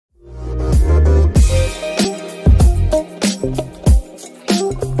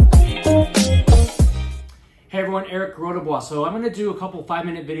boss. So I'm going to do a couple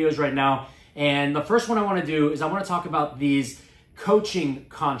 5-minute videos right now. And the first one I want to do is I want to talk about these coaching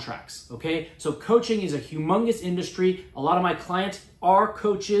contracts, okay? So coaching is a humongous industry. A lot of my clients are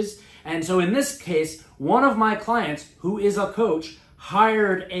coaches. And so in this case, one of my clients who is a coach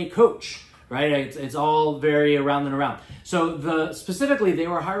hired a coach, right? It's all very around and around. So specifically, they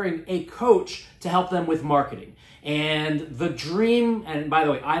were hiring a coach to help them with marketing. And the dream, and by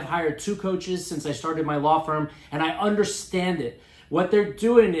the way, I've hired 2 coaches since I started my law firm, and I understand it. What they're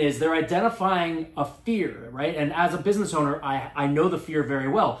doing is they're identifying a fear, right? And as a business owner, I know the fear very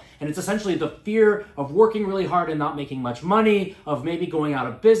well. And it's essentially the fear of working really hard and not making much money, of maybe going out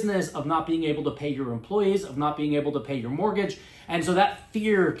of business, of not being able to pay your employees, of not being able to pay your mortgage. And so that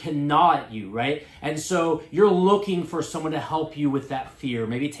fear can gnaw at you, right? And so you're looking for someone to help you with that fear,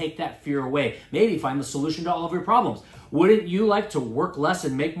 maybe take that fear away, maybe find the solution to all of your problems. Wouldn't you like to work less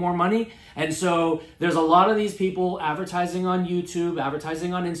and make more money? And so there's a lot of these people advertising on YouTube,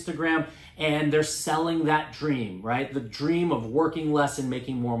 advertising on Instagram, and they're selling that dream, right? The dream of working less and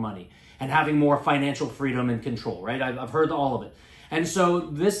making more money and having more financial freedom and control, right? I've heard all of it. And so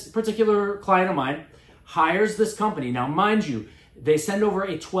this particular client of mine hires this company. Now, mind you, they send over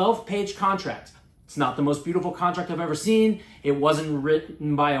a 12-page contract. It's not the most beautiful contract I've ever seen. It wasn't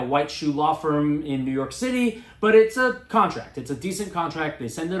written by a white shoe law firm in New York City, but it's a contract. It's a decent contract. They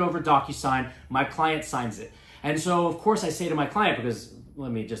send it over DocuSign. My client signs it. And so, of course, I say to my client, because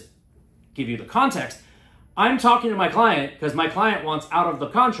let me just give you the context. I'm talking to my client because my client wants out of the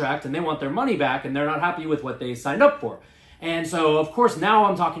contract and they want their money back and they're not happy with what they signed up for. And so, of course, now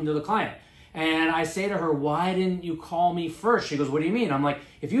I'm talking to the client. And I say to her, why didn't you call me first? She goes, what do you mean? I'm like,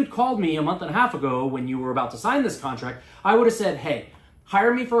 if you'd called me a month and a half ago when you were about to sign this contract, I would have said, hey,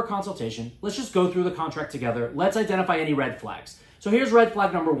 hire me for a consultation. Let's just go through the contract together. Let's identify any red flags. So here's red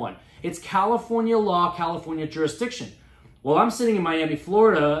flag number 1. It's California law, California jurisdiction. Well, I'm sitting in Miami,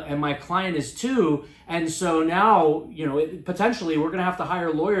 Florida, and my client is too. And so now, potentially we're going to have to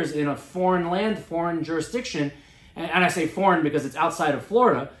hire lawyers in a foreign land, foreign jurisdiction. And I say foreign because it's outside of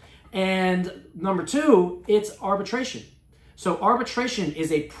Florida. And number 2, it's arbitration. So arbitration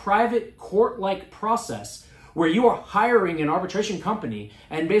is a private court-like process where you are hiring an arbitration company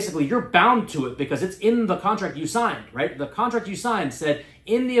and basically you're bound to it because it's in the contract you signed, right? The contract you signed said,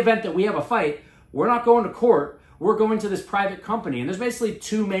 in the event that we have a fight, we're not going to court, we're going to this private company. And there's basically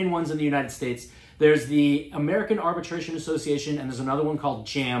 2 main ones in the United States. There's the American Arbitration Association and there's another one called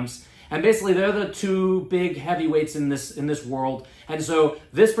JAMS. And basically, they're the 2 big heavyweights in this world. And so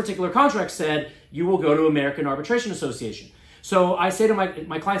this particular contract said, you will go to American Arbitration Association. So I say to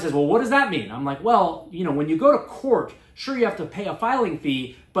my client says, well, what does that mean? I'm like, well, when you go to court, sure, you have to pay a filing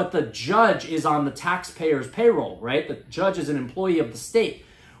fee, but the judge is on the taxpayer's payroll, right? The judge is an employee of the state.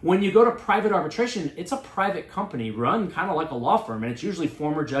 When you go to private arbitration, it's a private company run kind of like a law firm, and it's usually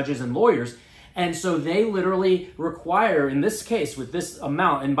former judges and lawyers. And so they literally require, in this case, with this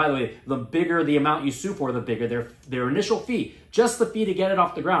amount, and by the way, the bigger the amount you sue for, the bigger their initial fee, just the fee to get it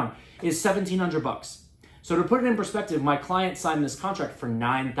off the ground, is $1,700. So to put it in perspective, my client signed this contract for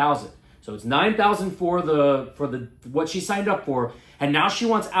 $9,000. So it's $9,000 for the what she signed up for, and now she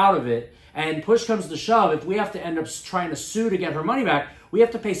wants out of it. And push comes to shove, if we have to end up trying to sue to get her money back, we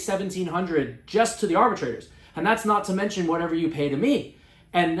have to pay $1,700 just to the arbitrators, and that's not to mention whatever you pay to me.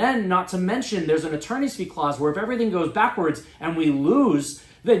 And then not to mention there's an attorney's fee clause where if everything goes backwards and we lose,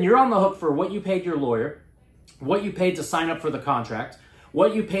 then you're on the hook for what you paid your lawyer, what you paid to sign up for the contract,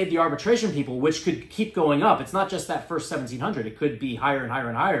 what you paid the arbitration people, which could keep going up. It's not just that first $1,700. It could be higher and higher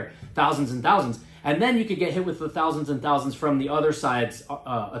and higher, thousands and thousands. And then you could get hit with the thousands and thousands from the other side's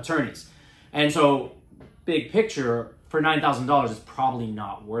attorneys. And so big picture, for $9,000 is probably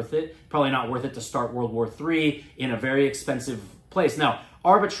not worth it. Probably not worth it to start World War III in a very expensive place. Now,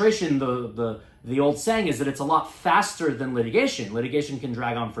 arbitration, the old saying is that it's a lot faster than litigation. Litigation can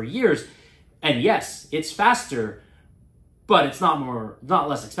drag on for years. And yes, it's faster, but it's not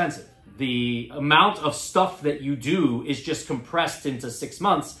less expensive. The amount of stuff that you do is just compressed into 6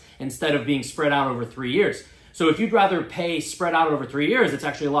 months instead of being spread out over 3 years. So if you'd rather pay spread out over 3 years, it's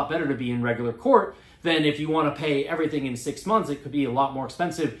actually a lot better to be in regular court than if you want to pay everything in 6 months. It could be a lot more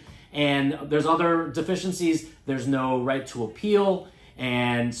expensive. And there's other deficiencies. There's no right to appeal.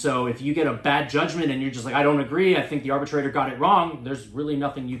 And so if you get a bad judgment and you're just like, I don't agree, I think the arbitrator got it wrong, there's really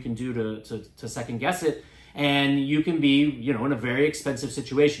nothing you can do to second guess it. And you can be, in a very expensive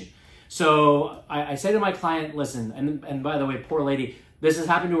situation. So I say to my client, listen, and by the way, poor lady, this has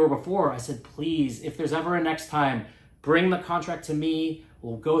happened to her before. I said, please, if there's ever a next time, bring the contract to me.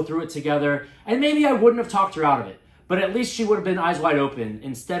 We'll go through it together. And maybe I wouldn't have talked her out of it, but at least she would have been eyes wide open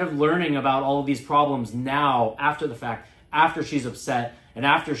instead of learning about all of these problems now after the fact. after she's upset and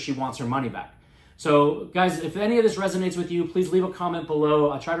after she wants her money back. So guys, if any of this resonates with you, please leave a comment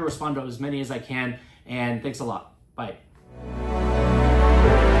below. I try to respond to as many as I can, and thanks a lot. Bye.